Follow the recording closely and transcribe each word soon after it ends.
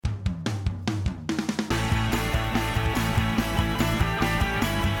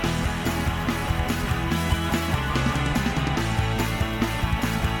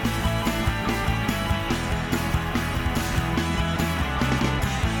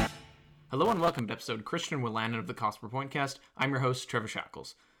Hello and welcome to episode Christian Willandon of the Cost Per Pointcast. I'm your host, Trevor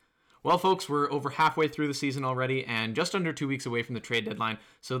Shackles. Well, folks, we're over halfway through the season already and just under 2 weeks away from the trade deadline,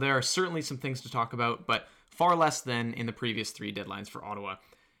 so there are certainly some things to talk about, but far less than in the previous 3 deadlines for Ottawa.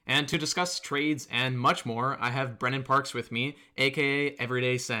 And to discuss trades and much more, I have Brennan Parks with me, aka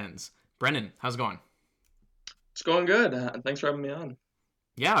Everyday Sens. Brennan, how's it going? It's going good. Thanks for having me on.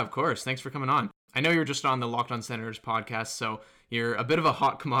 Yeah, of course. Thanks for coming on. I know you're just on the Locked On Senators podcast, so you're a bit of a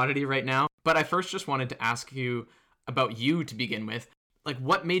hot commodity right now. But I first just wanted to ask you about you to begin with. Like,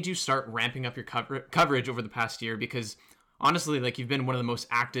 what made you start ramping up your coverage over the past year? Because honestly, like, you've been one of the most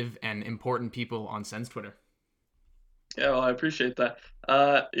active and important people on Sens Twitter. Yeah, well, I appreciate that.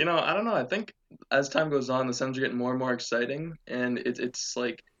 I don't know. I think as time goes on, the Sens are getting more and more exciting, and it's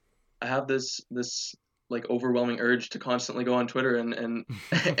like I have this like overwhelming urge to constantly go on Twitter and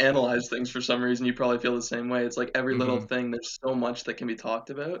analyze things for some reason. You probably feel the same way. It's like every little thing. There's so much that can be talked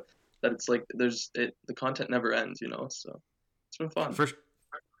about that it's like the content never ends. So it's been fun.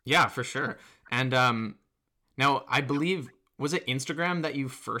 Yeah, for sure. And now I believe, was it Instagram that you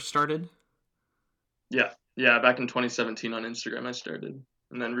first started? Yeah, back in 2017 on Instagram I started,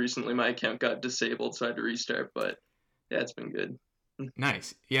 and then recently my account got disabled, so I had to restart. But yeah, it's been good.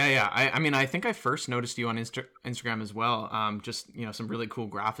 Nice. Yeah. I mean, I think I first noticed you on Instagram as well. Just, some really cool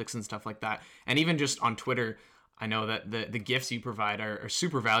graphics and stuff like that. And even just on Twitter, I know that the GIFs you provide are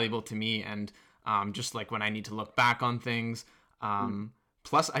super valuable to me. And just like when I need to look back on things.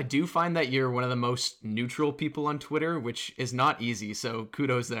 Plus, I do find that you're one of the most neutral people on Twitter, which is not easy. So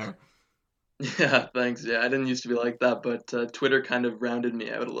kudos there. Yeah, thanks. Yeah, I didn't used to be like that, but Twitter kind of rounded me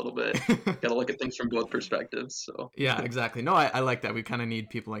out a little bit. Got to look at things from both perspectives. So Yeah, exactly. No, I like that. We kind of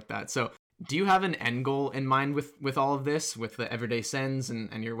need people like that. So do you have an end goal in mind with all of this, with the Everyday Sens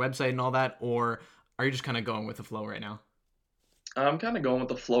and your website and all that? Or are you just kind of going with the flow right now? I'm kind of going with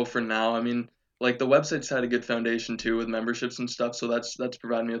the flow for now. I mean, like the website's had a good foundation too with memberships and stuff, so that's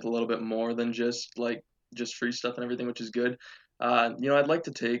provided me with a little bit more than just free stuff and everything, which is good. I'd like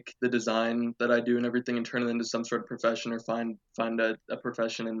to take the design that I do and everything and turn it into some sort of profession or find a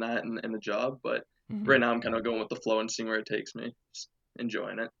profession in that and a job. But right now, I'm kind of going with the flow and seeing where it takes me. Just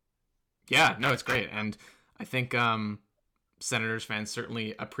enjoying it. Yeah, no, it's great. And I think Senators fans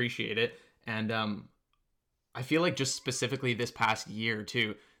certainly appreciate it. And I feel like just specifically this past year,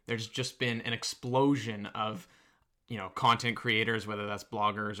 too, there's just been an explosion of, content creators, whether that's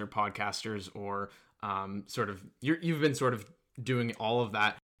bloggers or podcasters or you've been sort of doing all of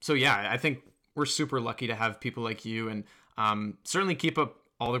that. So yeah, I think we're super lucky to have people like you, and certainly keep up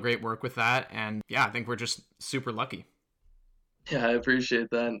all the great work with that. And yeah, I think we're just super lucky. Yeah, I appreciate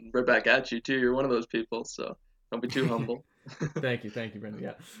that. Right back at you too. You're one of those people, so don't be too humble. Thank you, Brendan.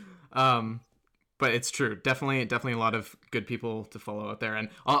 Yeah. But it's true. Definitely a lot of good people to follow out there. And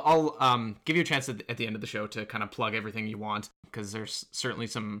I'll give you a chance at the end of the show to kind of plug everything you want, because there's certainly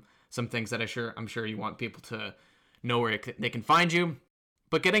some things that I'm sure you want people to know where they can find you.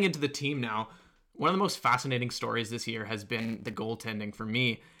 But getting into the team now, one of the most fascinating stories this year has been the goaltending for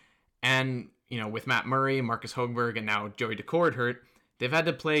me. And, with Matt Murray, Marcus Hogberg, and now Joey Daccord hurt, they've had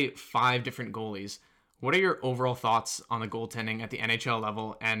to play 5 different goalies. What are your overall thoughts on the goaltending at the NHL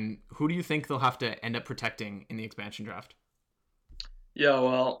level, and who do you think they'll have to end up protecting in the expansion draft? Yeah,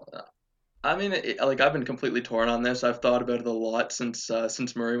 well, I mean, I've been completely torn on this. I've thought about it a lot since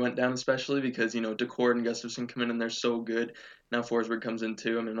Murray went down, especially because Daccord and Gustafsson come in and they're so good. Now Forsberg comes in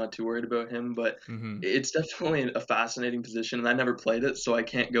too. I mean, I'm not too worried about him, but it's definitely a fascinating position, and I never played it, so I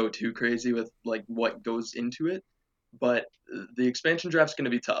can't go too crazy with like what goes into it. But the expansion draft's going to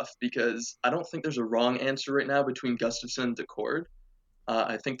be tough because I don't think there's a wrong answer right now between Gustafsson and Daccord.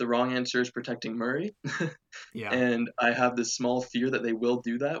 I think the wrong answer is protecting Murray. Yeah. And I have this small fear that they will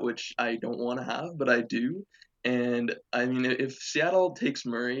do that, which I don't want to have, but I do. And I mean, if Seattle takes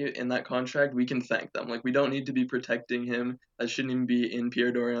Murray in that contract, we can thank them. Like, we don't need to be protecting him. That shouldn't even be in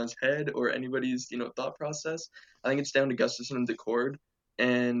Pierre Dorian's head or anybody's, thought process. I think it's down to Gustafsson and Daccord.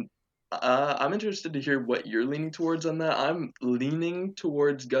 And I'm interested to hear what you're leaning towards on that. I'm leaning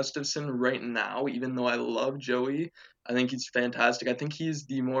towards Gustafsson right now, even though I love Joey. I think he's fantastic. I think he's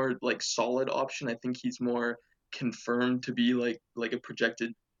the more like solid option. I think he's more confirmed to be like a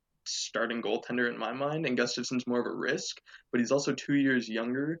projected starting goaltender in my mind. And Gustafsson's more of a risk, but he's also 2 years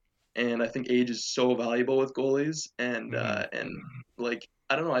younger. And I think age is so valuable with goalies. And like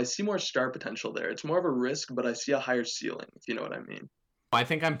I don't know, I see more star potential there. It's more of a risk, but I see a higher ceiling, if you know what I mean. I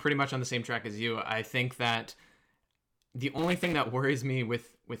think I'm pretty much on the same track as you. I think that the only thing that worries me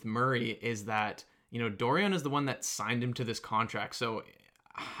with Murray is that, Dorian is the one that signed him to this contract. So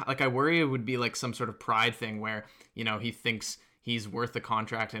like, I worry it would be like some sort of pride thing where, he thinks he's worth the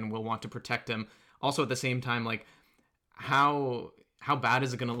contract and will want to protect him. Also, at the same time, like how bad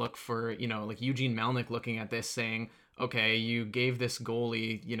is it going to look for, like Eugene Melnyk looking at this saying, okay, you gave this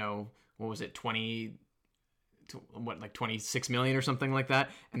goalie, what was it, 26 million or something like that,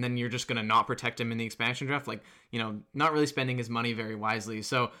 and then you're just going to not protect him in the expansion draft, like, not really spending his money very wisely.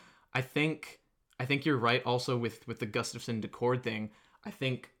 So I think you're right also with the Gustafsson Decord thing. I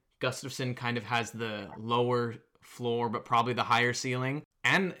think Gustafsson kind of has the lower floor but probably the higher ceiling.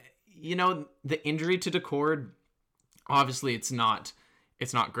 And the injury to Decord, obviously it's not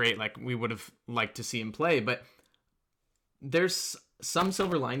great. Like, we would have liked to see him play, but there's some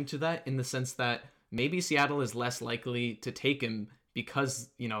silver lining to that, in the sense that maybe Seattle is less likely to take him because,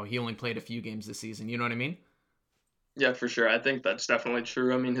 he only played a few games this season. You know what I mean? Yeah, for sure. I think that's definitely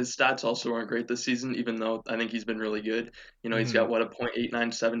true. I mean, his stats also aren't great this season, even though I think he's been really good. He's got Mm-hmm. what, a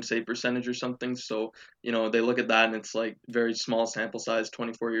 .897 save percentage or something. So, they look at that and it's like very small sample size,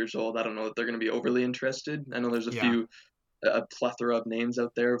 24 years old. I don't know that they're going to be overly interested. I know there's Yeah, a plethora of names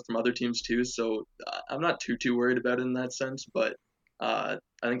out there from other teams too. So I'm not too worried about it in that sense. But I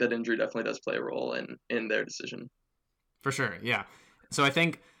think that injury definitely does play a role in their decision. for sure. Yeah. So I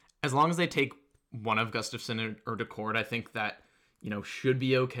think as long as they take one of Gustafsson or Decord, I think that, should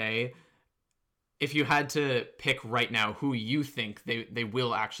be okay. If you had to pick right now who you think they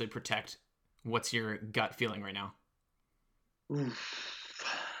will actually protect, what's your gut feeling right now? Oof.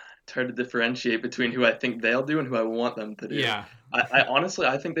 It's hard to differentiate between who I think they'll do and who I want them to do. Yeah. I honestly,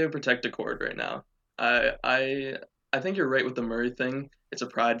 I think they would protect Accord right now. I I I think you're right with the Murray thing. It's a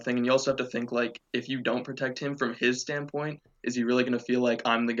pride thing, and you also have to think, like, if you don't protect him from his standpoint, is he really going to feel like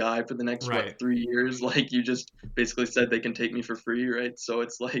I'm the guy for the next Right. 3 years? Like, you just basically said they can take me for free, right? So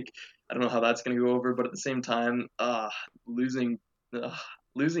it's like, I don't know how that's going to go over, but at the same time, losing. Uh,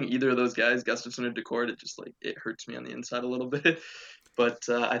 Losing either of those guys, Gustafson or Decord, it just, like, it hurts me on the inside a little bit. But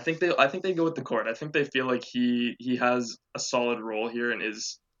I think they go with the court. I think they feel like he has a solid role here and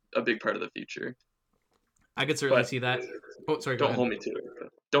is a big part of the future. I could certainly But see that. Oh, sorry, go don't ahead. hold me to it.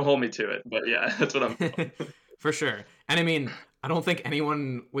 Don't hold me to it. But yeah, that's what I'm feeling. For sure. And I mean, I don't think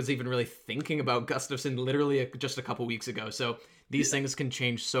anyone was even really thinking about Gustafsson literally just a couple weeks ago. So these Yeah. things can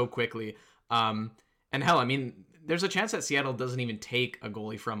change so quickly. And hell, I mean, there's a chance that Seattle doesn't even take a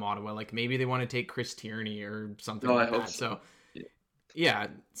goalie from Ottawa. Like, maybe they want to take Chris Tierney or something No, I like hope that. so. So Yeah. yeah,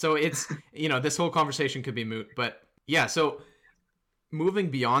 so it's, this whole conversation could be moot. But yeah, so moving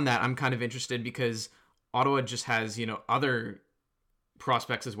beyond that, I'm kind of interested because Ottawa just has, other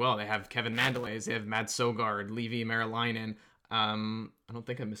prospects as well. They have Kevin Mandelays, they have Matt Sogard, Levi Marilainen. I don't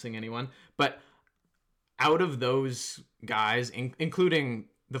think I'm missing anyone. But out of those guys, including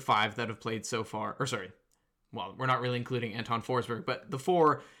the five that have played so far, or sorry, well, we're not really including Anton Forsberg, but the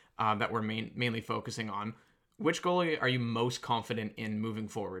four that we're mainly focusing on, which goalie are you most confident in moving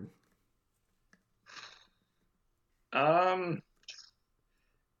forward? Um,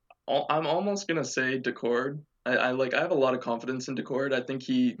 I'm almost gonna say Decord. I have a lot of confidence in Decord. I think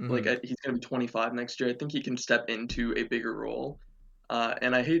Mm-hmm. he's gonna be 25 next year. I think he can step into a bigger role.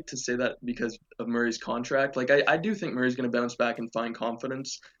 And I hate to say that because of Murray's contract. Like, I do think Murray's going to bounce back and find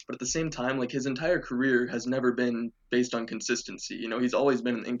confidence, but at the same time, like, his entire career has never been based on consistency. He's always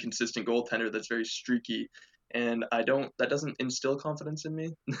been an inconsistent goaltender that's very streaky, and that doesn't instill confidence in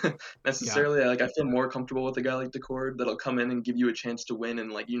me Yeah. necessarily. Like, I feel more comfortable with a guy like Decord that'll come in and give you a chance to win,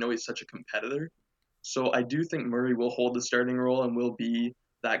 and, like, he's such a competitor. So I do think Murray will hold the starting role and will be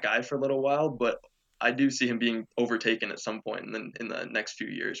that guy for a little while, but I do see him being overtaken at some point in the next few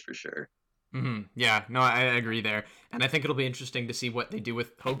years for sure. Mm-hmm. Yeah, no, I agree there. And I think it'll be interesting to see what they do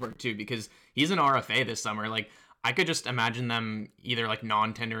with Hogberg too, because he's an RFA this summer. Like, I could just imagine them either like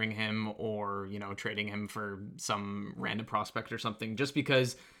non-tendering him or, trading him for some random prospect or something, just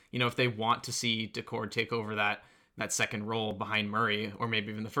because, if they want to see Decord take over that second role behind Murray, or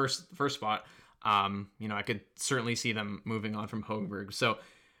maybe even the first spot, I could certainly see them moving on from Hogberg. So,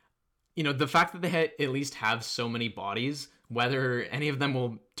 the fact that they at least have so many bodies, whether any of them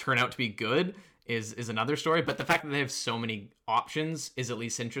will turn out to be good is another story. But the fact that they have so many options is at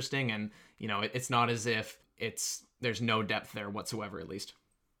least interesting, and it's not as if there's no depth there whatsoever, at least.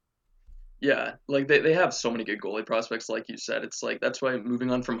 Yeah, like they have so many good goalie prospects, like you said. It's like that's why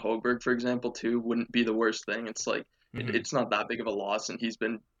moving on from Hogberg, for example, too, wouldn't be the worst thing. It's like Mm-hmm. it's not that big of a loss, and he's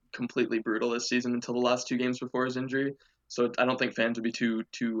been completely brutal this season until the last two games before his injury. So I don't think fans would be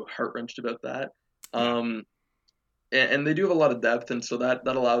too heart wrenched about that. Yeah. Um, and they do have a lot of depth, and so that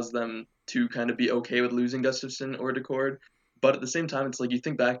allows them to kind of be okay with losing Gustafson or Decord. But at the same time, it's like you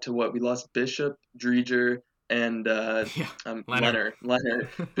think back to what we lost: Bishop, Dreger, and Yeah, Leonard. Leonard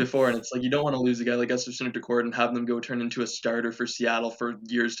before, and it's like you don't want to lose a guy like Esther Syndergaard and have them go turn into a starter for Seattle for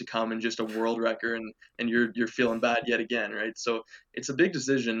years to come and just a world record, and you're feeling bad yet again, right? So it's a big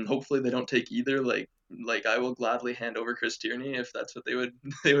decision. Hopefully they don't take either. Like I will gladly hand over Chris Tierney if that's what they would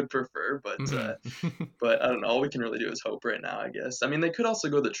they would prefer, Mhm. but I don't know. All we can really do is hope right now, I guess. I mean, they could also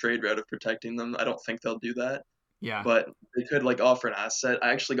go the trade route of protecting them. I don't think they'll do that, Yeah, but they could like offer an asset.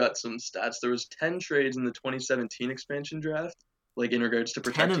 I actually got some stats. There was 10 trades in the 2017 expansion draft, like in regards to 10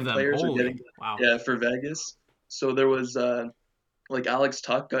 of protecting them. players or getting, Holy, wow. yeah, for Vegas. So there was like Alex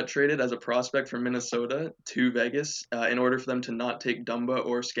Tuck got traded as a prospect from Minnesota to Vegas in order for them to not take Dumba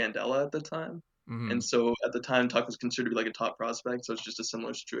or Scandella at the time. And Hmm. so at the time, Tuck was considered to be like a top prospect, so it's just a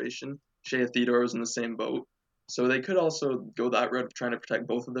similar situation. Shea Theodore was in the same boat. So they could also go that route of trying to protect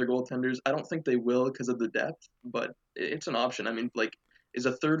both of their goaltenders. I don't think they will because of the depth, but it's an option. I mean, like, is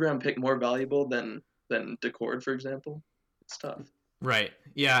a third round pick more valuable than Decord, for example? It's tough. Right.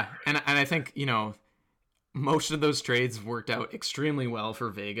 Yeah, and I think most of those trades worked out extremely well for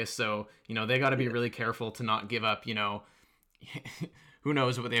Vegas. So they got to be Yeah. really careful to not give up. Who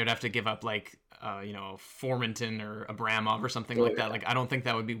knows what they would have to give up, like Formenton or Abramov or something Oh like that. yeah. Like I don't think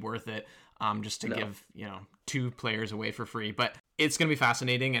that would be worth it. Just to No. give two players away for free. But it's gonna be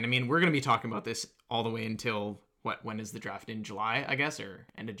fascinating, and I mean we're gonna be talking about this all the way until when is the draft, in July, I guess, or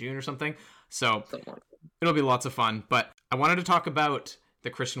end of June or something. So Something like that. it'll be lots of fun. But I wanted to talk about the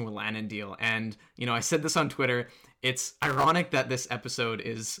Christian Wolanin deal, and I said this on Twitter. It's ironic that this episode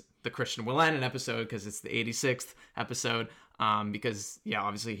is the Christian Wolanin episode because it's the 86th episode. Because yeah,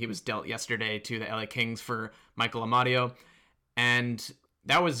 obviously he was dealt yesterday to the LA Kings for Michael Amadio, and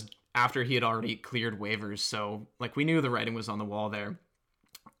that was after he had already cleared waivers. So like we knew the writing was on the wall there.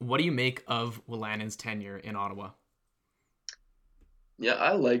 What do you make of Wolanin's tenure in Ottawa? Yeah,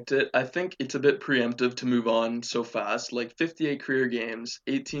 I liked it. I think it's a bit preemptive to move on so fast. Like 58 career games,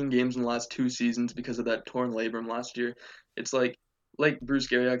 18 games in the last 2 seasons because of that torn labrum last year. It's like Bruce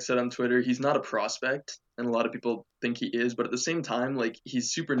Garriock said on Twitter, he's not a prospect, and a lot of people think he is, but at the same time, like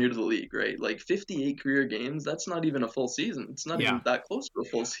he's super new to the league, right? Like 58 career games, that's not even a full season. It's not Yeah, even that close to a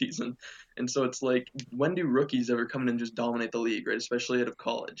full season. And so it's like, when do rookies ever come in and just dominate the league, right? Especially out of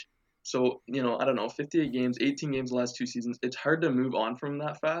college. So, I don't know, 58 games, 18 games the last 2 seasons. It's hard to move on from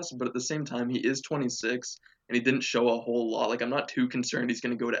that fast, but at the same time, he is 26 and he didn't show a whole lot. Like, I'm not too concerned he's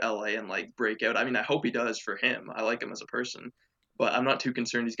going to go to LA and like break out. I mean, I hope he does for him. I like him as a person, but I'm not too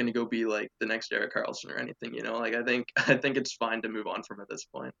concerned he's going to go be like the next Erik Karlsson or anything, Like, I think it's fine to move on from at this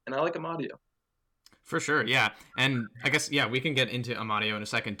point. And I like Amadio. for sure. Yeah, and I guess yeah we can get into Amadio in a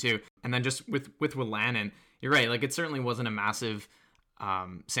second too. And then just with Wolanin, you're right. Like it certainly wasn't a massive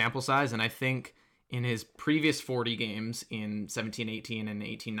sample size, and I think in his previous 40 games in 17-18 and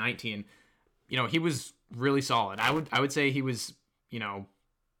 18-19, he was really solid. I would say he was,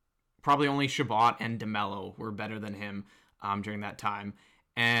 probably only Shabbat and DeMello were better than him during that time.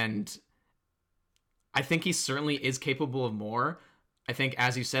 And I think he certainly is capable of more. I think,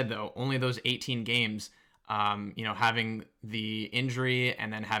 as you said, though, only those 18 games, having the injury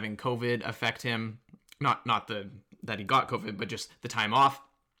and then having COVID affect him, not that he got COVID, but just the time off.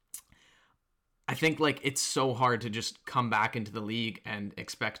 I think like it's so hard to just come back into the league and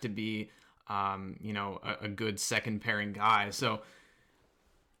expect to be, a good second pairing guy. So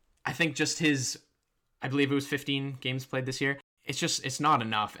I think just I believe it was 15 games played this year. It's not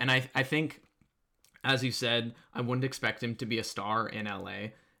enough. And I think, as you said, I wouldn't expect him to be a star in LA.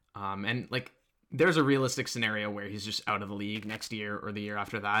 And like, there's a realistic scenario where he's just out of the league next year or the year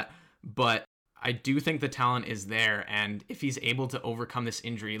after that. But I do think the talent is there. And if he's able to overcome this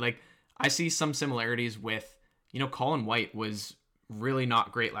injury, like I see some similarities with, Colin White was really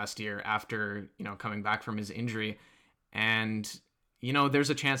not great last year after, coming back from his injury. And, there's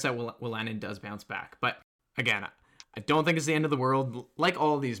a chance that Wolanin does bounce back. But again, I don't think it's the end of the world. Like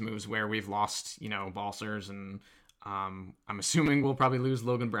all of these moves where we've lost, Balsers, and I'm assuming we'll probably lose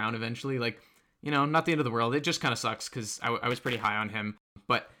Logan Brown eventually. Like, not the end of the world. It just kind of sucks because I was pretty high on him.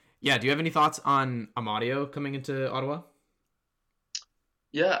 But yeah, do you have any thoughts on Amadio coming into Ottawa?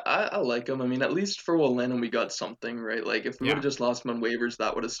 Yeah, I like him. I mean, at least for Wolanin, we got something, right? Like, if we would Yeah. have just lost him on waivers,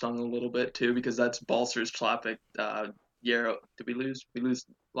 that would have stung a little bit too, because that's Balsers, Chlapik, Yarrow. Did we lose?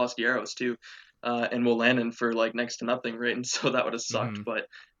 Lost Yarrows too, and Wolanin for like next to nothing, right? And so that would have sucked. Hmm. But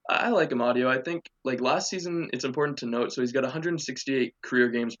I like Amadio. I think like last season, it's important to note. So he's got 168 career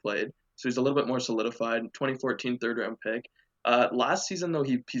games played, so he's a little bit more solidified. 2014 third round pick. Last season though,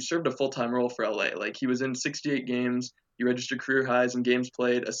 he served a full time role for LA. Like he was in 68 games. He registered career highs in games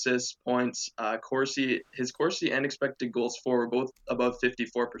played, assists, points. His Corsi and expected goals for were both above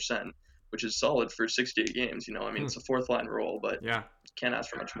 54%. which is solid for 68 games. I mean, it's a fourth line role, but Yeah. can't ask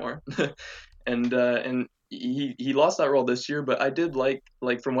for much more. And he lost that role this year, but I did like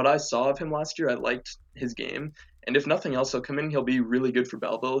from what I saw of him last year, I liked his game. And if nothing else, he'll come in, he'll be really good for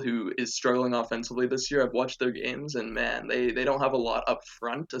Belleville, who is struggling offensively this year. I've watched their games, and man, they don't have a lot up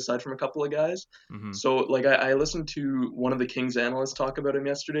front aside from a couple of guys. Mm-hmm. So like I listened to one of the Kings analysts talk about him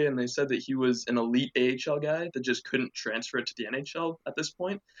yesterday, and they said that he was an elite AHL guy that just couldn't transfer it to the NHL at this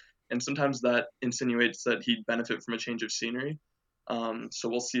point. And sometimes that insinuates that he'd benefit from a change of scenery. So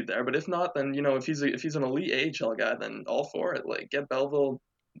we'll see there. But if not, then if he's an elite AHL guy, then all for it. Like get Belleville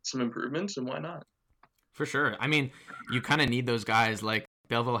some improvements, and why not? For sure. I mean, you kind of need those guys. Like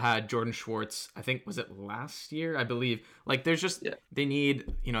Belleville had Jordan Schwartz, I think, was it last year? I believe. Like there's just, they need,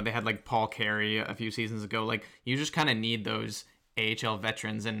 they had like Paul Carey a few seasons ago. Like you just kind of need those AHL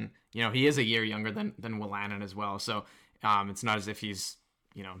veterans. And, he is a year younger than Willanen as well. So it's not as if he's,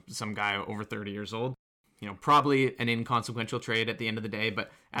 some guy over 30 years old. Probably an inconsequential trade at the end of the day.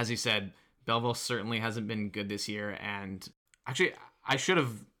 But as you said, Belleville certainly hasn't been good this year. And actually, I should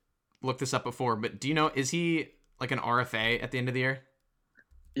have looked this up before, but do you know, is he like an RFA at the end of the year?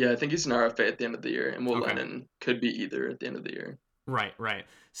 Yeah, I think he's an RFA at the end of the year, and Willanen could be either at the end of the year. Right.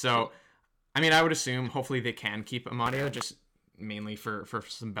 So, I mean, I would assume hopefully they can keep Amadio just mainly for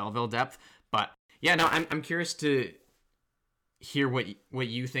some Belleville depth. But yeah, no, I'm curious to hear what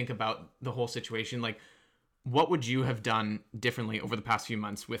you think about the whole situation. Like, what would you have done differently over the past few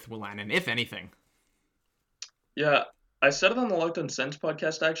months with Willanen, if anything? Yeah, I said it on the Locked On Sens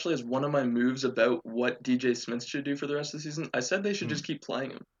podcast actually as one of my moves about what DJ Smith should do for the rest of the season. I said they should just keep playing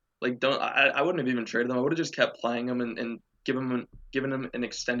him. Like, I wouldn't have even traded them. I would have just kept playing him and given him an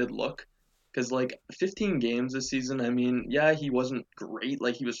extended look. Because, like, 15 games this season, I mean, yeah, he wasn't great.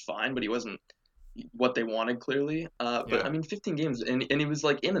 Like, he was fine, but he wasn't what they wanted, clearly. But, I mean, 15 games, and he was,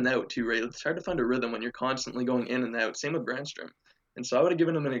 like, in and out, too, right? It's hard to find a rhythm when you're constantly going in and out. Same with Brandstrom. And so I would have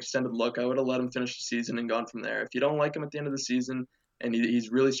given him an extended look. I would have let him finish the season and gone from there. If you don't like him at the end of the season and he's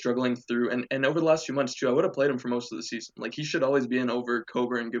really struggling through, and over the last few months, too, I would have played him for most of the season. Like, he should always be in over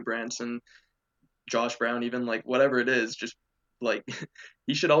Coburn, Goodbranson, Josh Brown, even, like, whatever it is, just like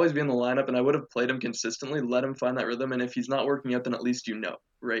he should always be in the lineup, and I would have played him consistently, let him find that rhythm, and if he's not working out, then at least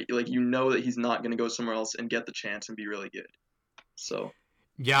right? Like that he's not going to go somewhere else and get the chance and be really good. So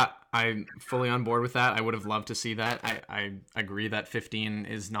yeah, I'm fully on board with that. I would have loved to see that. I agree that 15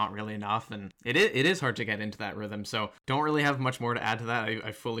 is not really enough, and it is hard to get into that rhythm. So don't really have much more to add to that.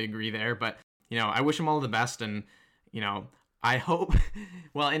 I fully agree there, but I wish him all the best, and I hope,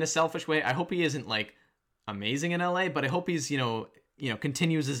 well, in a selfish way, I hope he isn't like amazing in LA, but I hope he's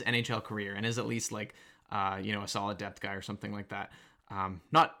continues his NHL career and is at least like a solid depth guy or something like that.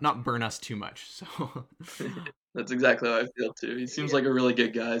 Not burn us too much. So that's exactly how I feel too. He seems like a really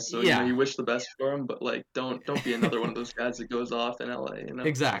good guy, so you wish the best for him, but like don't be another one of those guys that goes off in LA.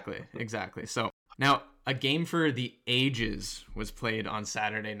 Exactly. So now a game for the ages was played on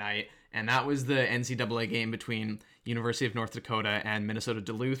Saturday night, and that was the NCAA game between University of North Dakota and Minnesota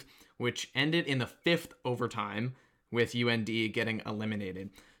Duluth, which ended in the 5th overtime with UND getting eliminated.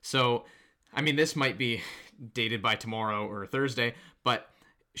 So, I mean, this might be dated by tomorrow or Thursday, but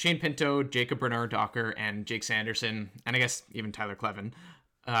Shane Pinto, Jacob Bernard-Docker, and Jake Sanderson, and I guess even Tyler Clevin,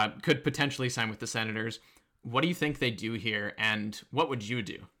 could potentially sign with the Senators. What do you think they do here, and what would you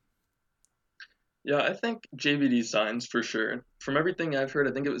do? Yeah, I think JVD signs for sure. From everything I've heard,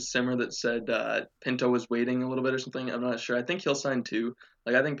 I think it was Simmer that said Pinto was waiting a little bit or something. I'm not sure. I think he'll sign too.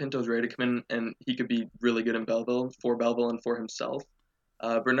 Like, I think Pinto's ready to come in, and he could be really good in Belleville and for himself.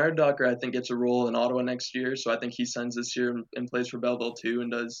 Bernard-Docker, I think, gets a role in Ottawa next year, so I think he signs this year and plays for Belleville too,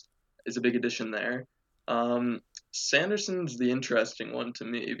 and is a big addition there. Sanderson's the interesting one to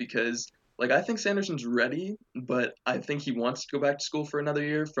me because, like, I think Sanderson's ready, but I think he wants to go back to school for another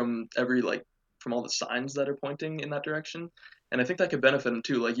year from all the signs that are pointing in that direction. And I think that could benefit him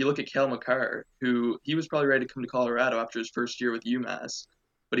too. Like, you look at Cale Makar, who he was probably ready to come to Colorado after his first year with UMass,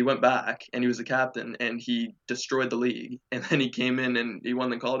 but he went back and he was the captain and he destroyed the league. And then he came in and he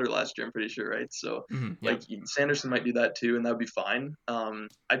won the Calder last year, I'm pretty sure, right? So, like, Sanderson might do that too, and that would be fine.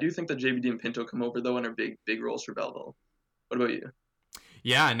 I do think that JVD and Pinto come over, though, and are big roles for Belleville. What about you?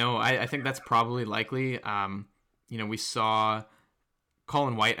 Yeah, no, I think that's probably likely. We saw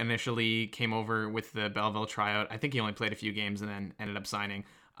Colin White initially came over with the Belleville tryout. I think he only played a few games and then ended up signing.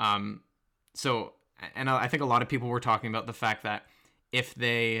 So I think a lot of people were talking about the fact that if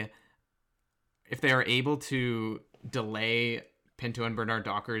they are able to delay Pinto and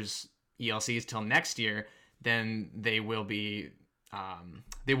Bernard-Docker's ELCs till next year, then they will be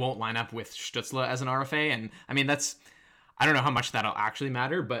they won't line up with Stützle as an RFA. And I mean, I don't know how much that'll actually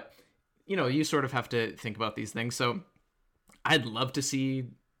matter, but you sort of have to think about these things. So I'd love to see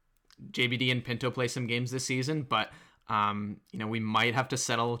JBD and Pinto play some games this season, but we might have to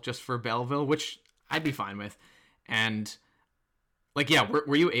settle just for Belleville, which I'd be fine with. And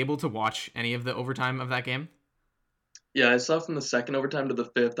were you able to watch any of the overtime of that game? Yeah, I saw from the second overtime to the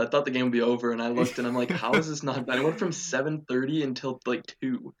fifth. I thought the game would be over, and I looked and I'm like, how is this not done? It went from 7:30 until like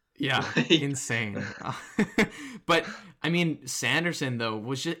 2. Yeah, Like, insane. But I mean, Sanderson though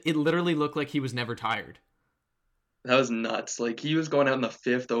it literally looked like he was never tired. that was nuts. Like he was going out in the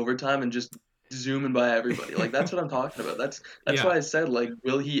fifth overtime and just zooming by everybody. Like that's what I'm talking about. That's Yeah. why I said like,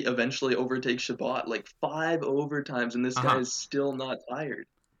 will he eventually overtake Shabbat? Like 5 overtimes, and this guy Uh-huh. is still not tired.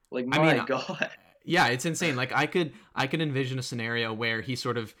 Like I mean, my God. yeah, it's insane. Like I could envision a scenario where he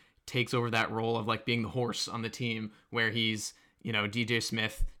sort of takes over that role of like being the horse on the team, where he's DJ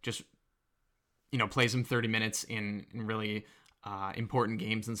Smith just plays him 30 minutes in really important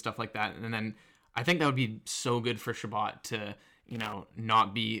games and stuff like that, and then I think that would be so good for Shabbat to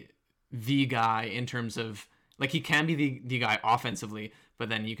not be the guy in terms of like he can be the guy offensively, but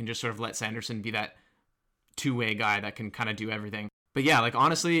then you can just sort of let Sanderson be that two-way guy that can kind of do everything. But yeah, like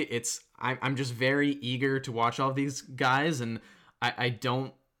honestly, I'm just very eager to watch all of these guys, and I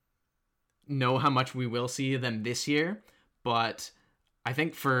don't know how much we will see them this year, but I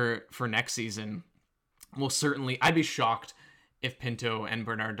think for next season, I'd be shocked if Pinto and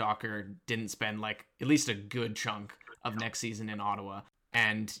Bernard Docker didn't spend like at least a good chunk of next season in Ottawa.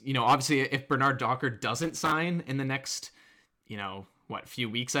 And obviously, if Bernard Docker doesn't sign in the next few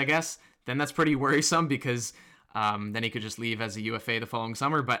weeks, I guess, then that's pretty worrisome because then he could just leave as a UFA the following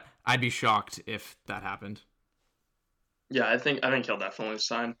summer. But I'd be shocked if that happened. Yeah, I think he'll definitely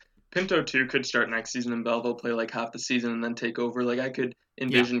sign. Pinto too could start next season in Belleville, play like half the season, and then take over. Like I could Yeah,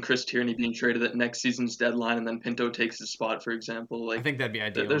 envision Chris Tierney being traded at next season's deadline, and then Pinto takes his spot, for example. I Like think that'd be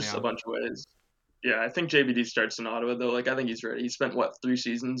ideal. there's a Yeah. bunch of ways. Yeah, I think JBD starts in Ottawa though. Like I think he's ready. He spent what 3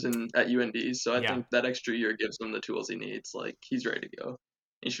 seasons in at UND, so I Yeah. think that extra year gives him the tools he needs. Like he's ready to go.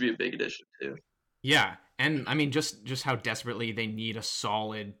 He should be a big addition too. Yeah, and I mean just how desperately they need a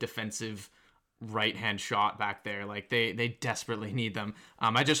solid defensive right hand shot back there. Like they desperately need them.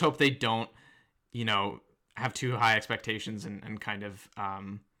 I just hope they don't, have too high expectations and kind of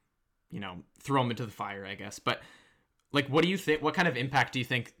throw them into the fire, I guess. But like, what do you think? What kind of impact do you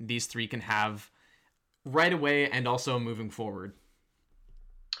think these three can have right away and also moving forward?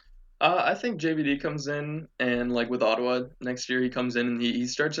 I think JVD comes in and like with Ottawa next year, he comes in and he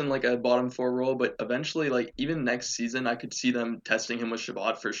starts in like a bottom four role, but eventually, like even next season, I could see them testing him with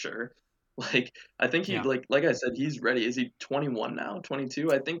Shabbat for sure. Like I think he Yeah, like I said, he's ready. Is he 21 now?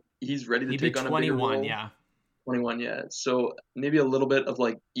 22? I think he's ready to he'd be take on a bigger 21. role. Yeah, 21, yeah. So maybe a little bit of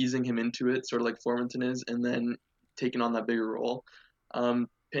like easing him into it, sort of like Formanton is, and then taking on that bigger role.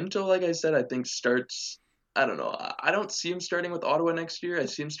 Pinto, like I said, I think starts. I don't know. I don't see him starting with Ottawa next year. I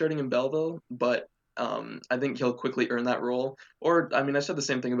see him starting in Belleville, but I think he'll quickly earn that role. Or, I mean, I said the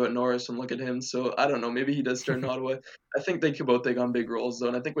same thing about Norris, and look at him. So I don't know. Maybe he does start in Ottawa. I think they could both take on big roles, though.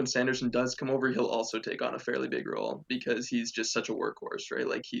 And I think when Sanderson does come over, he'll also take on a fairly big role because he's just such a workhorse, right?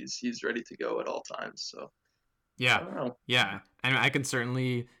 Like he's ready to go at all times. So I yeah, don't know. yeah. And I can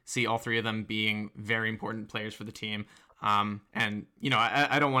certainly see all three of them being very important players for the team. And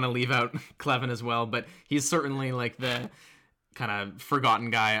I don't want to leave out Clevin as well, but he's certainly like the kind of forgotten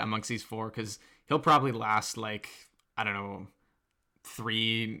guy amongst these four because he'll probably last like I don't know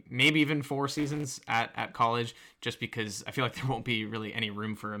 3, maybe even 4 seasons at college, just because I feel like there won't be really any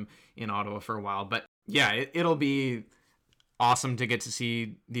room for him in Ottawa for a while. But yeah, it'll be awesome to get to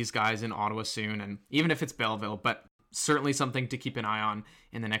see these guys in Ottawa soon, and even if it's Belleville, but certainly something to keep an eye on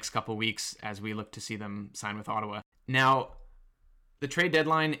in the next couple weeks as we look to see them sign with Ottawa. Now, the trade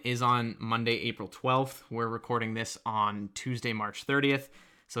deadline is on Monday, April 12th. We're recording this on Tuesday, March 30th,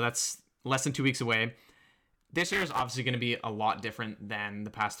 so that's less than 2 weeks away. This year is obviously going to be a lot different than the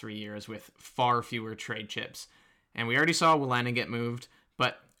past 3 years with far fewer trade chips. And we already saw Wolanin get moved,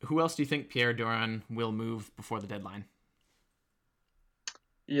 but who else do you think Pierre Dorion will move before the deadline?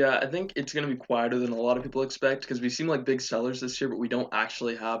 Yeah, I think it's going to be quieter than a lot of people expect because we seem like big sellers this year, but we don't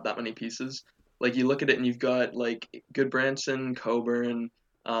actually have that many pieces. Like you look at it and you've got like Goodbranson, Coburn,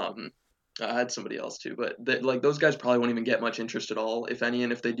 um, I had somebody else too, but like those guys probably won't even get much interest at all, if any.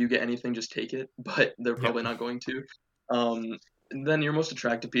 And if they do get anything, just take it. But they're Yep. probably not going to. And then your most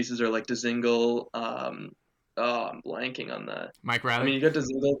attractive pieces are like Dezingle. I'm blanking on that. Mike I Riley? mean, you got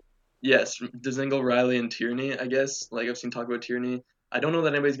Dezingle. Yes, Dezingle, Riley, and Tierney. I guess. Like I've seen talk about Tierney. I don't know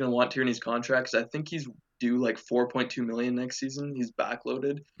that anybody's going to want Tierney's contract 'cause I think he's due like 4.2 million next season. He's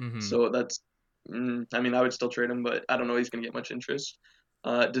backloaded, Mm-hmm. so that's. I mean, I would still trade him, but I don't know he's going to get much interest.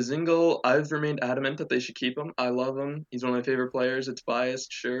 Dzingel, I've remained adamant that they should keep him. I love him. He's one of my favorite players. It's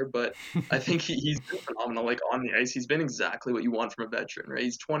biased, sure, but I think he's been phenomenal. Like on the ice, he's been exactly what you want from a veteran, right?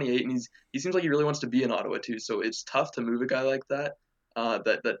 He's 28 and he seems like he really wants to be in Ottawa too. So it's tough to move a guy like that.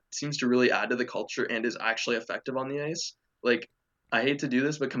 That seems to really add to the culture and is actually effective on the ice. Like I hate to do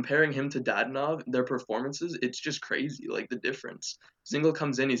this, but comparing him to Dadonov, their performances, it's just crazy. Like the difference. Zingle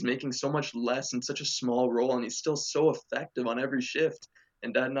comes in, he's making so much less in such a small role, and he's still so effective on every shift.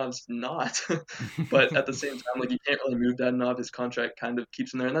 And Dadonov's not. But at the same time, like you can't really move Dadonov. His contract kind of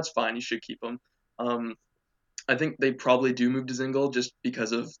keeps him there, and that's fine. You should keep him. Um, I think they probably do move to Zingle just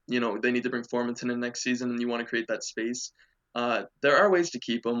because of they need to bring Formanton in next season, and you want to create that space. There are ways to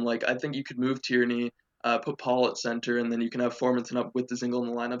keep him. Like I think you could move Tierney, put Paul at center, and then you can have Formanton up with the Zingle in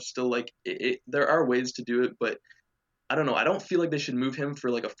the lineup. Still, like there are ways to do it, but I don't know. I don't feel like they should move him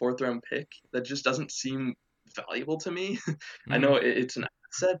for like a fourth round pick. That just doesn't seem valuable to me. I know it's an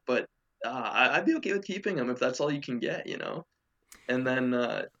asset, but I'd be okay with keeping him if that's all you can get. And then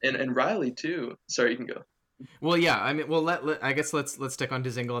and Riley too. Sorry, you can go. Well, yeah. I mean, well, I guess let's stick on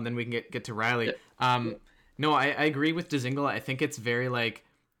Dzingel and then we can get to Riley. Yeah. No, I agree with Dzingel. I think it's very like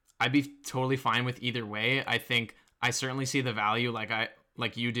I'd be totally fine with either way. I think I certainly see the value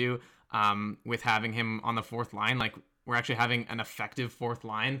like you do with having him on the fourth line. Like we're actually having an effective fourth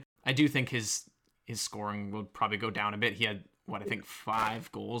line. I do think his scoring will probably go down a bit. He had I think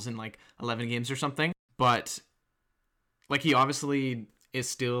 5 goals in like 11 games or something. But like he obviously is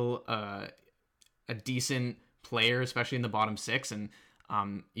still a decent player, especially in the bottom 6, and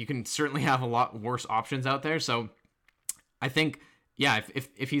you can certainly have a lot worse options out there. So I think, yeah,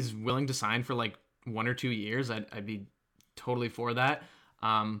 if he's willing to sign for like 1 or 2 years, I'd be totally for that.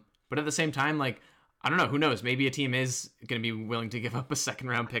 But at the same time, like I don't know, who knows? Maybe a team is going to be willing to give up a second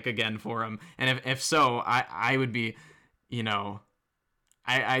round pick again for him, and if so, I would be, it'd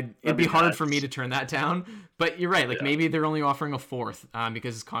be hard for me to turn that down. But you're right. Like maybe they're only offering a fourth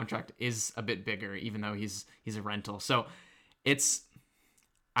because his contract is a bit bigger, even though he's a rental. So it's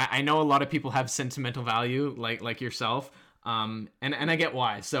I know a lot of people have sentimental value like yourself, and I get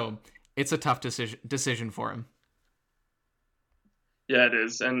why. So it's a tough decision for him. Yeah, it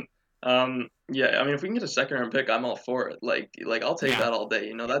is, and yeah, I mean, if we can get a second round pick, I'm all for it. Like I'll take that all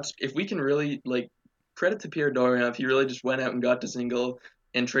day. That's if we can really like credit to Pierre Dorian if he really just went out and got Dzingel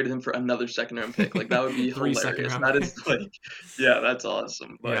and traded him for another second round pick. Like that would be hilarious. That is like, yeah, that's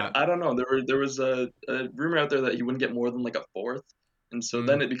awesome. But I don't know. There was a rumor out there that he wouldn't get more than like a fourth, and so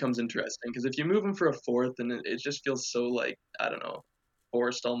then it becomes interesting because if you move him for a fourth, then it just feels so like I don't know,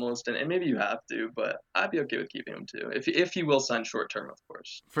 forced almost. And maybe you have to, but I'd be okay with keeping him too if he will sign short term, of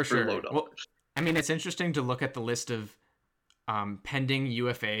course, for sure. Low dollars. Well, I mean, it's interesting to look at the list of pending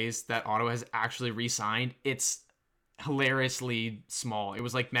UFAs that Ottawa has actually re-signed. It's hilariously small. It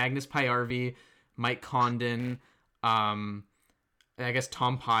was like Magnus Pajärvi, Mike Condon, I guess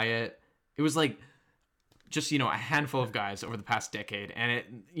Tom Pyatt. It was like just a handful of guys over the past decade, and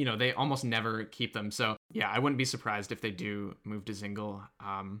they almost never keep them. So yeah, I wouldn't be surprised if they do move to Zingle.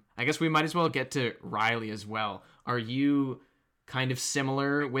 I guess we might as well get to Riley as well. Are you kind of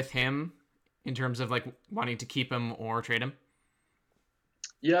similar with him in terms of like wanting to keep him or trade him?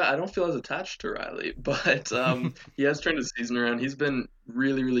 Yeah, I don't feel as attached to Riley, but he has turned his season around. He's been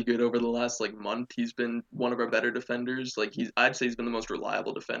really, really good over the last like month. He's been one of our better defenders. Like I'd say he's been the most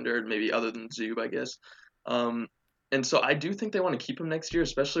reliable defender, maybe other than Zub, I guess. And so I do think they want to keep him next year,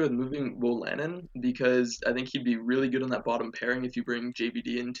 especially with moving Wolanin, because I think he'd be really good on that bottom pairing if you bring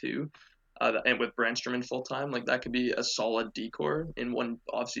JVD in too. And with Brandstrom in full time, like that could be a solid decor in one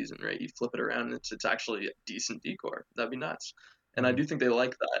off season, right? You flip it around, and it's actually a decent decor. That'd be nuts. And I do think they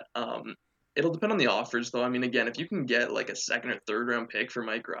like that. It'll depend on the offers, though. I mean, again, if you can get like a second or third round pick for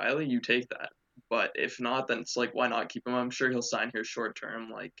Mike Riley, you take that. But if not, then it's like, why not keep him? I'm sure he'll sign here short term.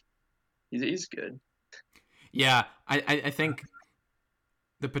 Like, he's good. Yeah, I think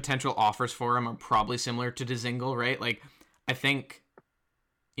the potential offers for him are probably similar to Dzingel, right? Like, I think,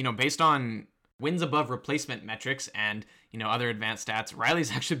 based on wins above replacement metrics and, other advanced stats,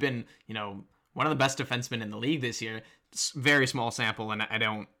 Riley's actually been, one of the best defensemen in the league this year. Very small sample, and I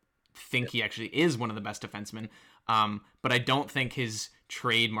don't think he actually is one of the best defensemen. But I don't think his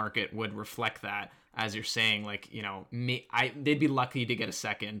trade market would reflect that, as you're saying. Like, they'd be lucky to get a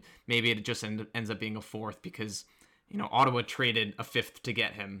second. Maybe it just ends up being a fourth because, Ottawa traded a fifth to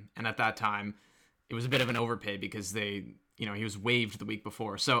get him, and at that time, it was a bit of an overpay because he was waived the week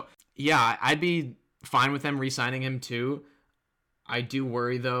before. So yeah, I'd be fine with them re-signing him too. I do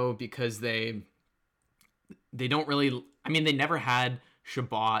worry though because they don't really. I mean, they never had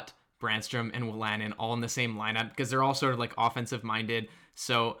Chabot, Brandstrom, and Wolanin all in the same lineup because they're all sort of like offensive minded.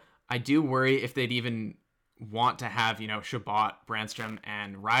 So I do worry if they'd even want to have, Shabbat, Brandstrom,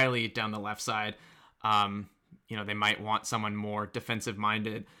 and Riley down the left side. They might want someone more defensive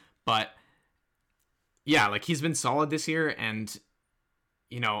minded. But yeah, like he's been solid this year. And,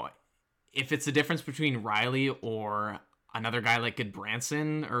 if it's the difference between Riley or another guy like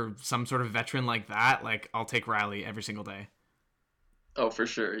Goodbranson or some sort of veteran like that, like I'll take Riley every single day. Oh, for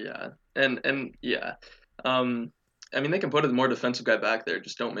sure, yeah. And yeah. I mean, they can put a more defensive guy back there.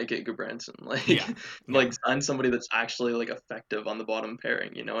 Just don't make it Goodbranson. Yeah. Like sign somebody that's actually like effective on the bottom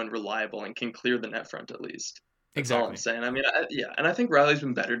pairing, and reliable and can clear the net front at least. That's all I'm Exactly. saying. I mean, yeah, and I think Riley's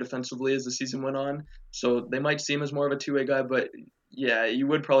been better defensively as the season went on, so they might see him as more of a two-way guy. But yeah, you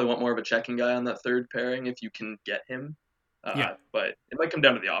would probably want more of a checking guy on that third pairing if you can get him. Yeah, But it might come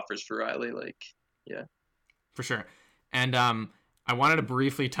down to the offers for Riley. Yeah. for sure. And I wanted to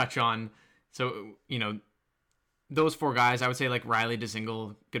briefly touch on, so, those four guys, I would say like Riley,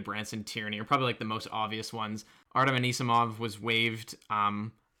 Dzingel, Goodbranson, Tierney are probably like the most obvious ones. Artem Anisimov was waived.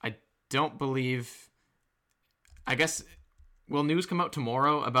 I don't believe, I guess, will news come out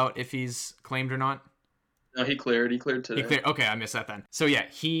tomorrow about if he's claimed or not? No, he cleared. He cleared today. He cleared. Okay, I missed that then. So yeah,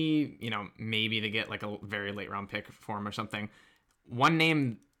 he, maybe they get like a very late round pick for him or something. One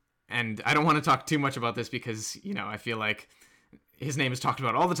name, and I don't want to talk too much about this because, I feel like his name is talked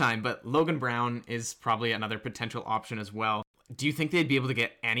about all the time, but Logan Brown is probably another potential option as well. Do you think they'd be able to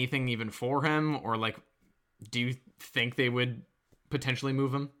get anything even for him? Or like, do you think they would potentially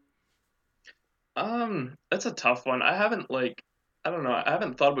move him? That's a tough one. I don't know. I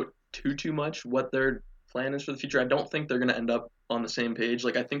haven't thought about too much what their plan is for the future. I don't think they're going to end up on the same page.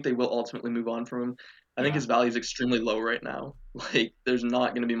 Like, I think they will ultimately move on from him. I think Yeah. his value is extremely low right now. Like, there's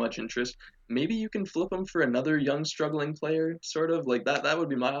not going to be much interest. Maybe you can flip him for another young struggling player, sort of like that. That would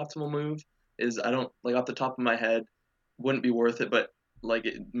be my optimal move. Is I don't like off the top of my head, wouldn't be worth it, but like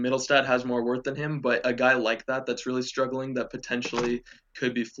Middlestad has more worth than him. But a guy like that that's really struggling that potentially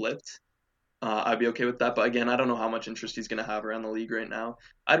could be flipped. I'd be okay with that. But again, I don't know how much interest he's going to have around the league right now.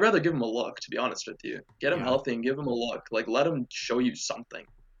 I'd rather give him a look, to be honest with you. Get him Yeah. healthy and give him a look. Like, let him show you something.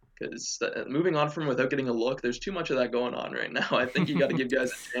 Because moving on from him without getting a look, there's too much of that going on right now. I think you got to give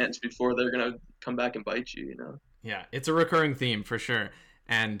guys a chance before they're going to come back and bite you. Yeah, it's a recurring theme for sure.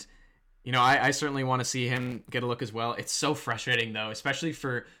 And, I certainly want to see him get a look as well. It's so frustrating, though, especially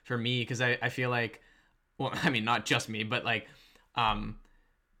for me, because I feel like, well, I mean, not just me, but like,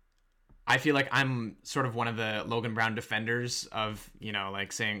 I feel like I'm sort of one of the Logan Brown defenders of,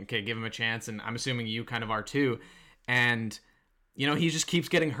 like saying, okay, give him a chance. And I'm assuming you kind of are too. And, he just keeps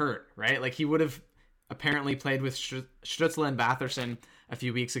getting hurt, right? Like he would have apparently played with Stützle and Batherson a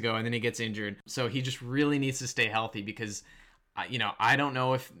few weeks ago, and then he gets injured. So he just really needs to stay healthy because, I don't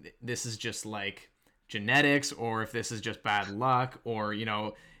know if this is just like genetics or if this is just bad luck or,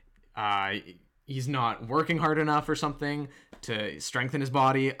 he's not working hard enough or something to strengthen his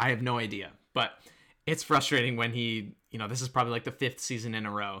body. I have no idea, but it's frustrating when he, this is probably like the 5th season in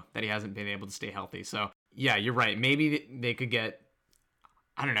a row that he hasn't been able to stay healthy. So yeah, you're right. Maybe they could get,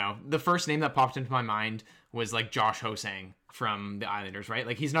 I don't know. The first name that popped into my mind was like Josh Hosang from the Islanders, right?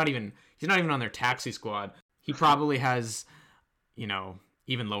 Like he's not even on their taxi squad. He probably has,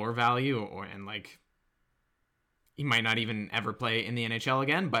 even lower value and like he might not even ever play in the NHL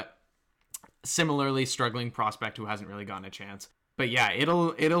again, but similarly struggling prospect who hasn't really gotten a chance. But yeah,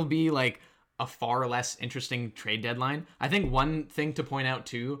 it'll be like a far less interesting trade deadline. I think one thing to point out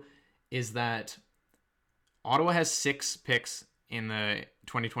too is that Ottawa has 6 picks in the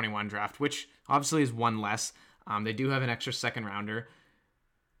 2021 draft, which obviously is one less. They do have an extra second rounder.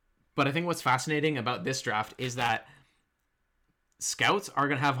 But I think what's fascinating about this draft is that scouts are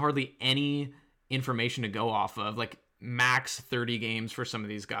going to have hardly any information to go off of, like max 30 games for some of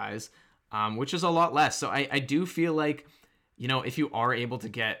these guys, which is a lot less. So I do feel like, if you are able to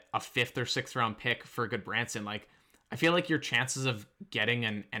get a 5th or 6th round pick for Goodbranson, like I feel like your chances of getting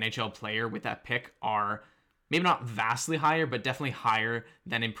an NHL player with that pick are maybe not vastly higher, but definitely higher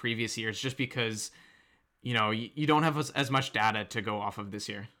than in previous years, just because, you don't have as much data to go off of this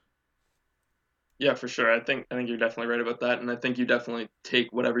year. Yeah, for sure. I think you're definitely right about that, and I think you definitely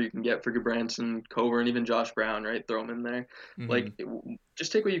take whatever you can get for Goodbranson, Coburn, even Josh Brown, right? Throw them in there. Mm-hmm. Like,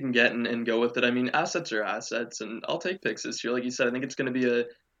 just take what you can get and go with it. I mean, assets are assets, and I'll take picks this year. Like you said, I think it's going to be a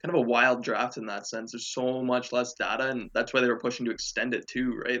kind of a wild draft in that sense. There's so much less data, and that's why they were pushing to extend it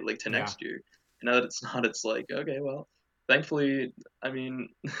too, right? Like to Yeah. next year. And now that it's not, it's like, okay, well, thankfully, I mean,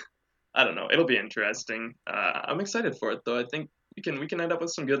 I don't know. It'll be interesting. I'm excited for it, though. I think we can end up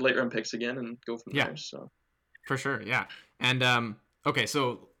with some good late round picks again and go from Yeah, there. So for sure. Yeah. And, okay.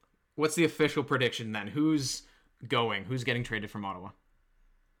 So what's the official prediction then? Who's going? Who's getting traded from Ottawa?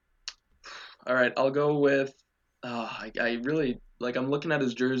 All right, I'll go with. I really like. I'm looking at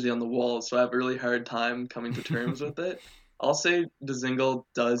his jersey on the wall, so I have a really hard time coming to terms with it. I'll say Dzingel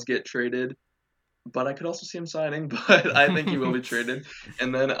does get traded, but I could also see him signing. But I think he will be traded.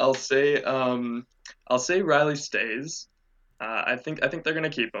 And then I'll say Riley stays. I think they're gonna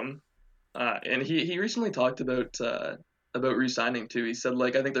keep him. And he recently talked about re-signing too. He said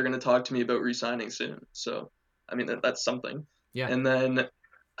like I think they're gonna talk to me about re-signing soon. So I mean that's something. Yeah. And then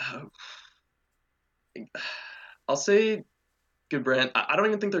I'll say Goodbrand. I don't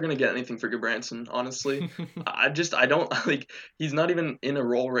even think they're gonna get anything for Goodbranson, honestly. I don't like he's not even in a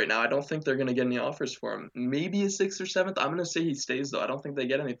role right now. I don't think they're gonna get any offers for him. Maybe a sixth or seventh. I'm gonna say he stays though. I don't think they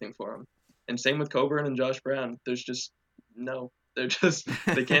get anything for him. And same with Coburn and Josh Brown. There's just no. They're just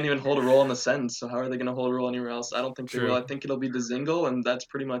they can't even hold a role in the Sens. So how are they gonna hold a role anywhere else? I don't think they True. will. I think it'll be Dzingel, and that's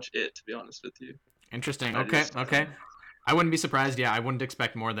pretty much it, to be honest with you. Interesting. Okay. I wouldn't be surprised. Yeah, I wouldn't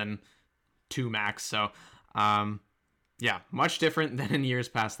expect more than 2 max. So, yeah, much different than in years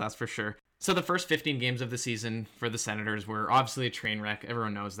past, that's for sure. So the first 15 games of the season for the Senators were obviously a train wreck.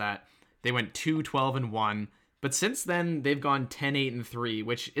 Everyone knows that. They went 2-12-1, but since then they've gone 10-8-3,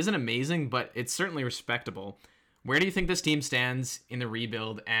 which isn't amazing, but it's certainly respectable. Where do you think this team stands in the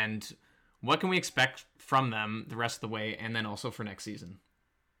rebuild, and what can we expect from them the rest of the way, and then also for next season?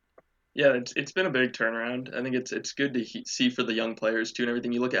 Yeah, it's been a big turnaround. I think it's good to see for the young players too and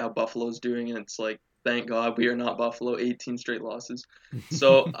everything. You look at how Buffalo's doing, and it's like, thank God we are not Buffalo. 18 straight losses.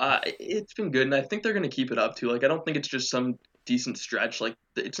 So it's been good, and I think they're gonna keep it up too. Like I don't think it's just some decent stretch. Like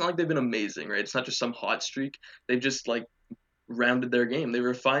it's not like they've been amazing, right? It's not just some hot streak. They've just like rounded their game. They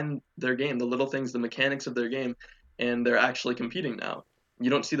refined their game, the little things, the mechanics of their game, and they're actually competing now. You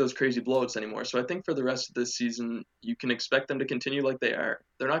don't see those crazy blowouts anymore. So I think for the rest of this season, you can expect them to continue like they are.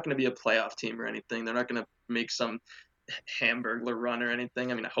 They're not going to be a playoff team or anything. They're not going to make some hamburglar run or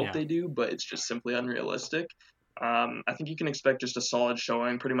anything. I mean, I hope they do, but it's just simply unrealistic. I think you can expect just a solid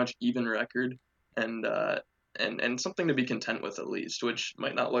showing, pretty much even record, and something to be content with at least, which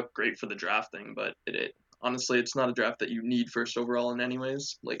might not look great for the drafting, but it honestly, it's not a draft that you need first overall in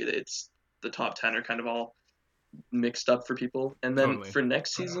anyways. Like it's the top 10 are kind of all mixed up for people. And then Totally. for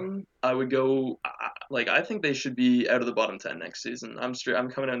next season, I would go like I think they should be out of the bottom 10 next season. I'm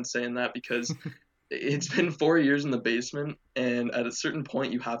coming out and saying that because it's been 4 years in the basement, and at a certain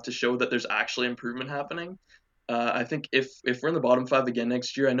point you have to show that there's actually improvement happening. I think if we're in the bottom 5 again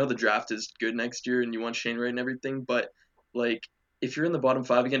next year, I know the draft is good next year and you want Shane Wright and everything, but like if you're in the bottom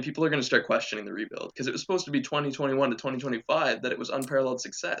 5 again, people are going to start questioning the rebuild because it was supposed to be 2021 to 2025 that it was unparalleled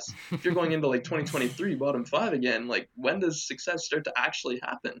success. If you're going into like 2023 bottom 5 again, like when does success start to actually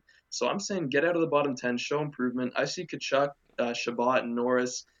happen? So I'm saying get out of the bottom 10, show improvement. I see Tkachuk, Shabbat,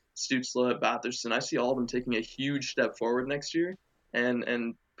 Norris, Stutzla, Batherson. I see all of them taking a huge step forward next year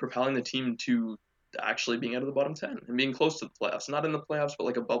and propelling the team to actually being out of the bottom 10 and being close to the playoffs. Not in the playoffs, but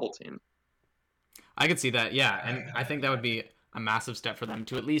like a bubble team. I could see that, yeah. And I think that would be a massive step for them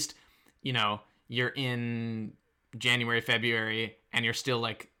to at least, you're in January, February, and you're still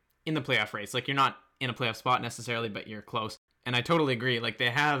like in the playoff race. Like you're not in a playoff spot necessarily, but you're close. And I totally agree. Like they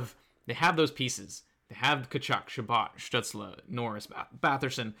have those pieces. They have Tkachuk, Shabbat, Stutzla, Norris,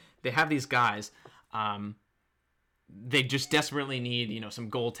 Batherson. They have these guys. They just desperately need, some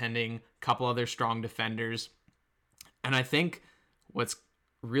goaltending, a couple other strong defenders. And I think what's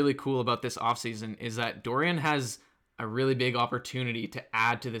really cool about this offseason is that Dorian has a really big opportunity to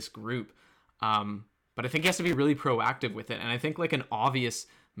add to this group. But I think he has to be really proactive with it. And I think like an obvious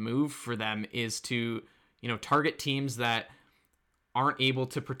move for them is to, target teams that aren't able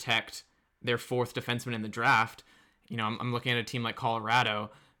to protect their 4th defenseman in the draft. I'm looking at a team like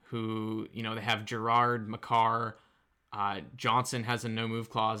Colorado who, they have Gerard, Makar, Johnson has a no move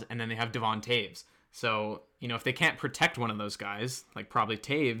clause, and then they have Devon Taves. So, if they can't protect one of those guys, like probably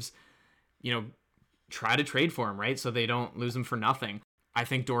Taves, try to trade for him, right? So they don't lose him for nothing. I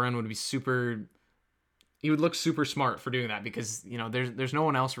think Dorian would be he would look super smart for doing that because, there's no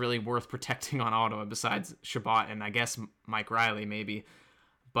one else really worth protecting on Ottawa besides Shabbat and I guess Mike Riley maybe.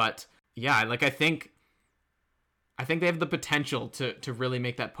 But yeah, like I think they have the potential to really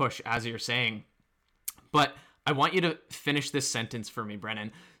make that push, as you're saying. But I want you to finish this sentence for me,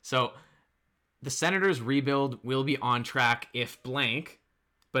 Brennan. So the Senators' rebuild will be on track if blank,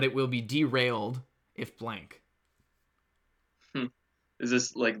 but it will be derailed if blank. Is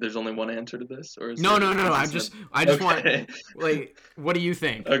this like there's only one answer to this, or is no? I just want like, what do you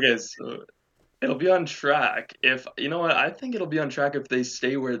think? Okay, so it'll be on track if I think it'll be on track if they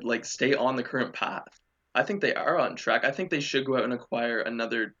stay on the current path. I think they are on track. I think they should go out and acquire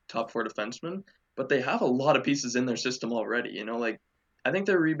another top four defenseman, but they have a lot of pieces in their system already. Like I think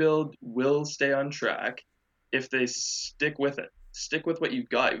their rebuild will stay on track if they stick with it. Stick with what you've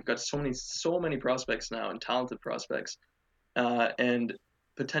got. You've got so many prospects now and talented prospects, and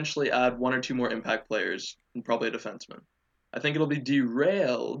potentially add one or two more impact players and probably a defenseman. I think it'll be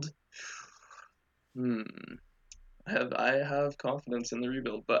derailed. Hmm. I have confidence in the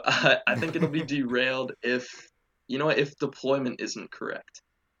rebuild, but I think it'll be derailed if deployment isn't correct.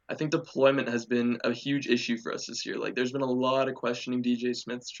 I think deployment has been a huge issue for us this year. Like there's been a lot of questioning DJ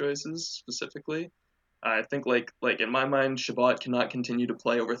Smith's choices specifically. I think like in my mind, Shabbat cannot continue to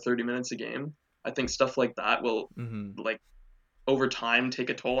play over 30 minutes a game. I think stuff like that will Mm-hmm. like over time take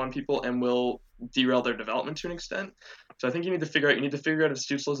a toll on people and will derail their development to an extent. So I think you need to figure out if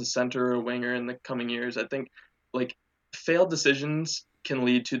Stützle is a center or a winger in the coming years. I think like failed decisions can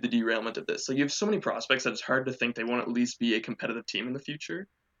lead to the derailment of this. Like you have so many prospects that it's hard to think they won't at least be a competitive team in the future.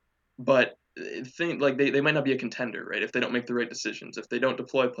 But think like they might not be a contender, right? If they don't make the right decisions, if they don't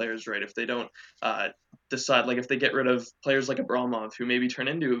deploy players right, if they don't decide, like if they get rid of players like Abramov who maybe turn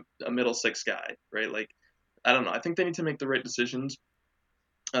into a middle six guy, right? Like I don't know. I think they need to make the right decisions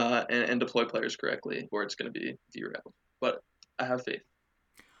and deploy players correctly, or it's going to be derailed. But I have faith.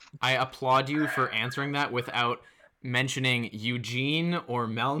 I applaud you for answering that without mentioning Eugene or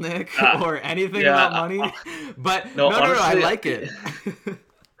Melnick or anything yeah, about money. But no, no, honestly, I like it.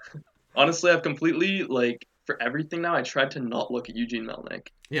 Honestly, I've completely like for everything now. I tried to not look at Eugene Melnick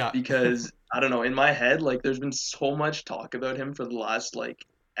Yeah. because I don't know. In my head, like there's been so much talk about him for the last like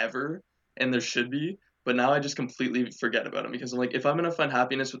ever, and there should be. But now I just completely forget about him because I'm like, if I'm gonna find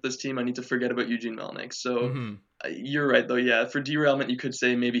happiness with this team, I need to forget about Eugene Melnick. So Mm-hmm. you're right though. Yeah, for derailment, you could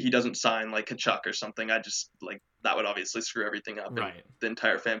say maybe he doesn't sign like Kachuk or something. I just like that would obviously screw everything up, and Right. the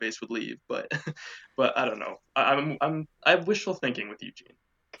entire fan base would leave. But but I don't know. I'm wishful thinking with Eugene.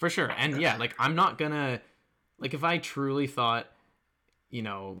 For sure. And yeah, like I'm not gonna like if I truly thought, you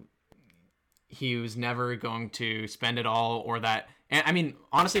know, he was never going to spend it all or that and I mean,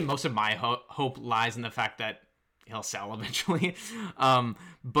 honestly, most of my hope lies in the fact that he'll sell eventually.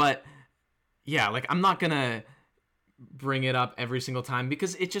 But yeah, like I'm not gonna bring it up every single time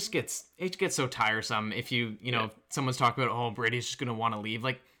because it gets so tiresome if you know, if someone's talking about, oh, Brady's just gonna want to leave.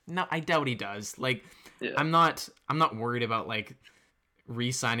 Like, no, I doubt he does. Like, Yeah. I'm not worried about like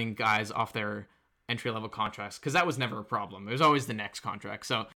re-signing guys off their entry-level contracts because that was never a problem. It was always the next contract.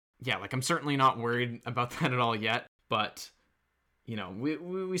 So yeah, like I'm certainly not worried about that at all yet. But you know,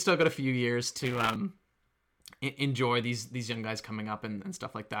 we still got a few years to enjoy these young guys coming up and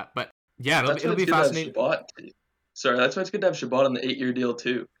stuff like that. But yeah, it'll be fascinating. Sorry, that's why it's good to have Shabbat on the 8-year deal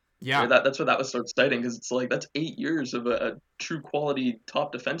too. Yeah, Right? That's why that was so exciting because it's like that's 8 years of a true quality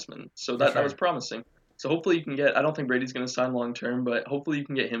top defenseman. So for that was sure. promising. So hopefully you can get. I don't think Brady's going to sign long term, but hopefully you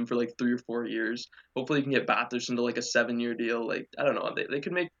can get him for like 3 or 4 years. Hopefully you can get Batherson to like a 7-year deal. Like I don't know, they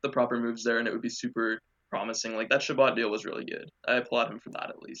could make the proper moves there, and it would be super promising. Like that Shabbat deal was really good. I applaud him for that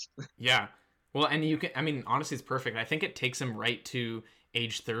at least. Yeah. Well, and you can. I mean, honestly, it's perfect. I think it takes him right to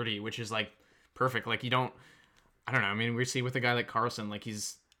age 30, which is like perfect. Like you don't. I don't know. I mean, we see with a guy like Carlson, like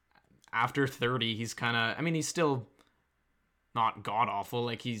he's after 30, he's kind of. I mean, he's still not god awful.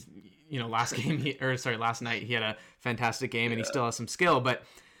 Like he's, you know, last night he had a fantastic game and he still has some skill. But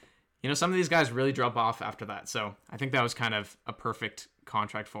you know, some of these guys really drop off after that. So I think that was kind of a perfect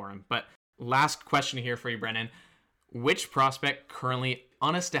contract for him. But last question here for you, Brennan. Which prospect currently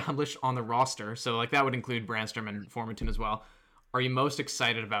unestablished on the roster, so like that would include Brandstrom and Formanton as well, are you most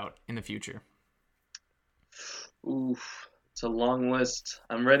excited about in the future? Oof, it's a long list.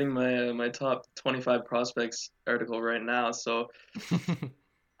 I'm writing my top 25 prospects article right now, so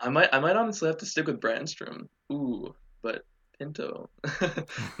I might honestly have to stick with Brandstrom. Ooh, but Pinto.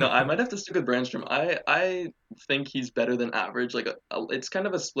 No, I might have to stick with Brandstrom. I think he's better than average. Like it's kind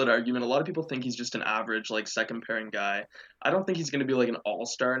of a split argument. A lot of people think he's just an average like second pairing guy. I don't think he's going to be like an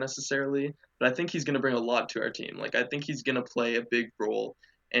all-star necessarily, but I think he's going to bring a lot to our team. Like I think he's going to play a big role.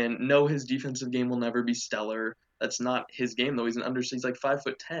 And no, his defensive game will never be stellar. That's not his game though. He's like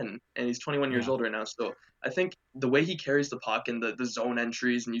 5'10", and he's 21 years Yeah. old right now. So I think the way he carries the puck and the zone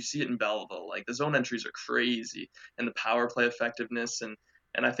entries, and you see it in Belleville, like the zone entries are crazy, and the power play effectiveness, and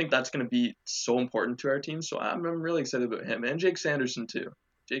I think that's going to be so important to our team. So I'm really excited about him and Jake Sanderson too.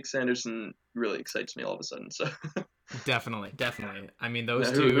 Jake Sanderson really excites me all of a sudden. So Definitely. I mean, those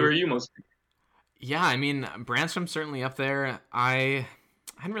yeah, two. who are you most? Yeah, I mean, Brandstrom's certainly up there. I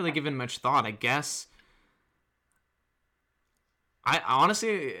hadn't really given much thought. I guess. I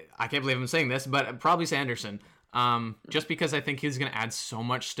honestly, I can't believe I'm saying this, but probably Sanderson. Just because I think he's going to add so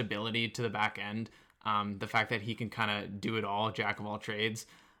much stability to the back end. The fact that he can kind of do it all, jack of all trades,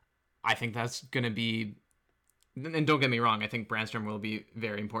 I think that's going to be, and don't get me wrong, I think Brannstrom will be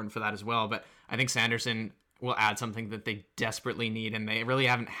very important for that as well, but I think Sanderson will add something that they desperately need, and they really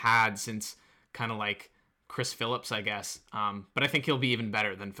haven't had since kind of like Chris Phillips, I guess. But I think he'll be even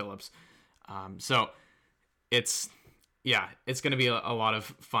better than Phillips. So it's going to be a lot of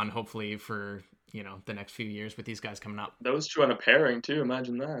fun, hopefully, for, the next few years with these guys coming up. Those two on a pairing too.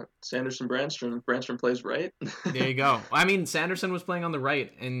 Imagine that. Sanderson, Brannstrom. Brannstrom plays right. There you go. I mean, Sanderson was playing on the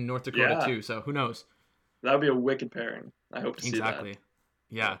right in North Dakota too, so who knows? That would be a wicked pairing. I hope to see that. Exactly.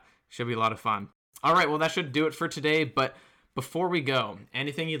 Yeah, should be a lot of fun. All right, well, that should do it for today. But before we go,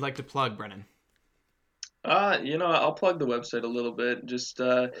 anything you'd like to plug, Brennan? I'll plug the website a little bit. Just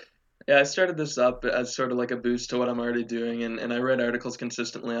I started this up as sort of like a boost to what I'm already doing, and I write articles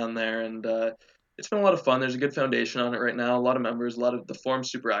consistently on there, and it's been a lot of fun. There's a good foundation on it right now. A lot of members, a lot of the forum's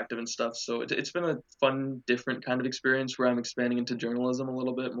super active and stuff. So it's been a fun, different kind of experience where I'm expanding into journalism a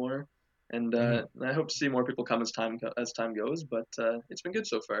little bit more, and I hope to see more people come as time goes. But it's been good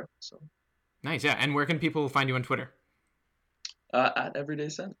so far. So nice, yeah. And where can people find you on Twitter? At Everyday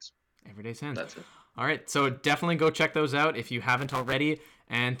Sense. Everyday Sense. That's it. All right, so definitely go check those out if you haven't already.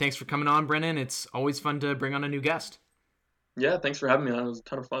 And thanks for coming on, Brennan. It's always fun to bring on a new guest. Yeah, thanks for having me on. It was a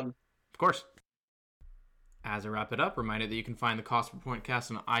ton of fun. Of course. As I wrap it up, reminder that you can find the Cost Per Point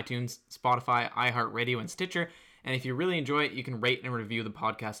cast on iTunes, Spotify, iHeartRadio, and Stitcher. And if you really enjoy it, you can rate and review the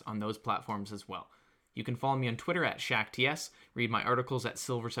podcast on those platforms as well. You can follow me on Twitter at ShackTS, read my articles at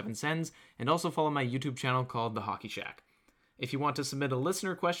Silver7Sens, and also follow my YouTube channel called The Hockey Shack. If you want to submit a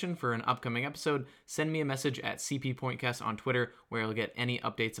listener question for an upcoming episode, send me a message at CP Pointcast on Twitter, where you'll get any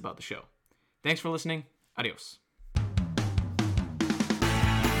updates about the show. Thanks for listening. Adios.